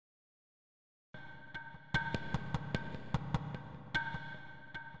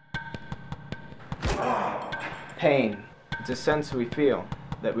Pain. It's a sense we feel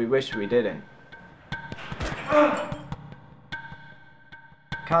that we wish we didn't.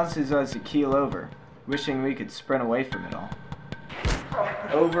 Causes us to keel over, wishing we could sprint away from it all.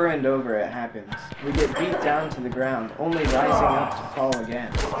 Over and over it happens. We get beat down to the ground, only rising up to fall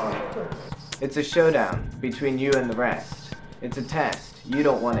again. It's a showdown between you and the rest. It's a test you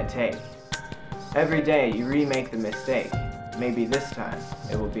don't want to take. Every day you remake the mistake. Maybe this time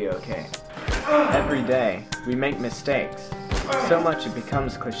it will be okay. Every day we make mistakes. So much it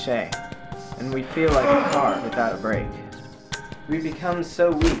becomes cliche. And we feel like a car without a brake. We become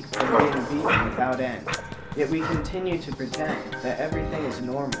so weak from being beaten without end. Yet we continue to pretend that everything is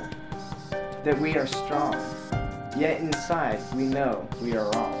normal. That we are strong. Yet inside we know we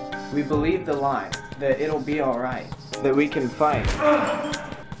are wrong. We believe the lie that it'll be alright. That we can fight.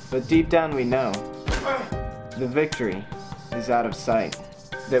 But deep down we know the victory is out of sight.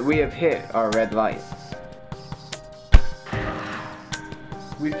 That we have hit our red light.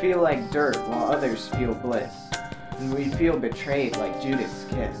 We feel like dirt while others feel bliss. And we feel betrayed like Judas'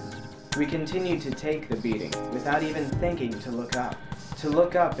 kiss. We continue to take the beating without even thinking to look up. To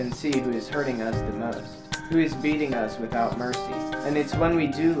look up and see who is hurting us the most. Who is beating us without mercy. And it's when we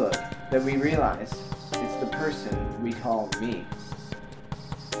do look that we realize it's the person we call me.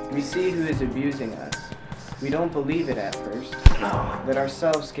 We see who is abusing us. We don't believe it at first, that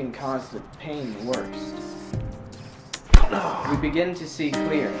ourselves can cause the pain the worst. We begin to see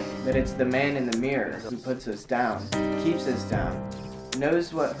clear that it's the man in the mirror who puts us down, keeps us down,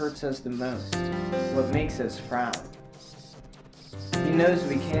 knows what hurts us the most, what makes us frown. He knows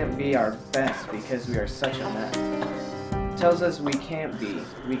we can't be our best because we are such a mess. Tells us we can't be,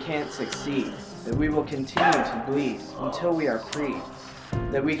 we can't succeed, that we will continue to bleed until we are freed,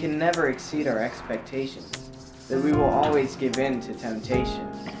 that we can never exceed our expectations, that we will always give in to temptation,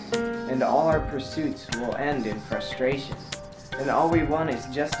 and all our pursuits will end in frustration, and all we want is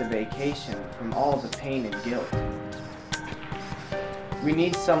just a vacation from all the pain and guilt. We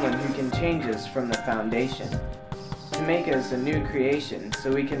need someone who can change us from the foundation, to make us a new creation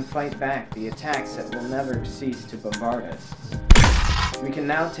so we can fight back the attacks that will never cease to bombard us. We can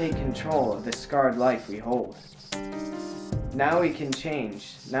now take control of the scarred life we hold. Now we can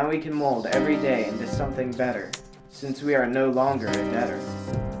change, now we can mold every day into something better, since we are no longer a debtor.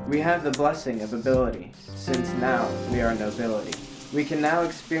 We have the blessing of ability, since now we are nobility. We can now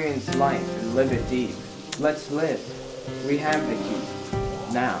experience life and live it deep. Let's live. We have the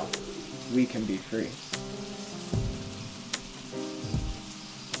key. Now, we can be free.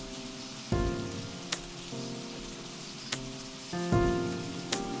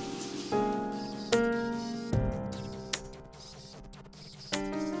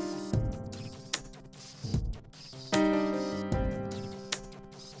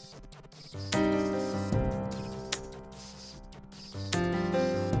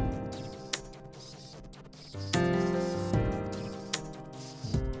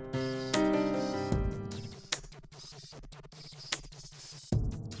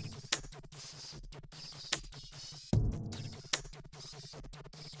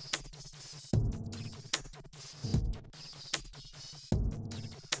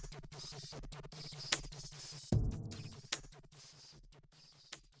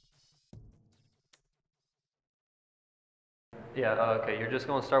 Yeah, okay, you're just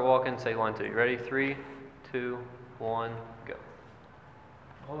going to start walking, say line 2. You ready? 3, 2, 1, go.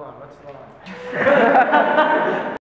 Hold on, what's the line?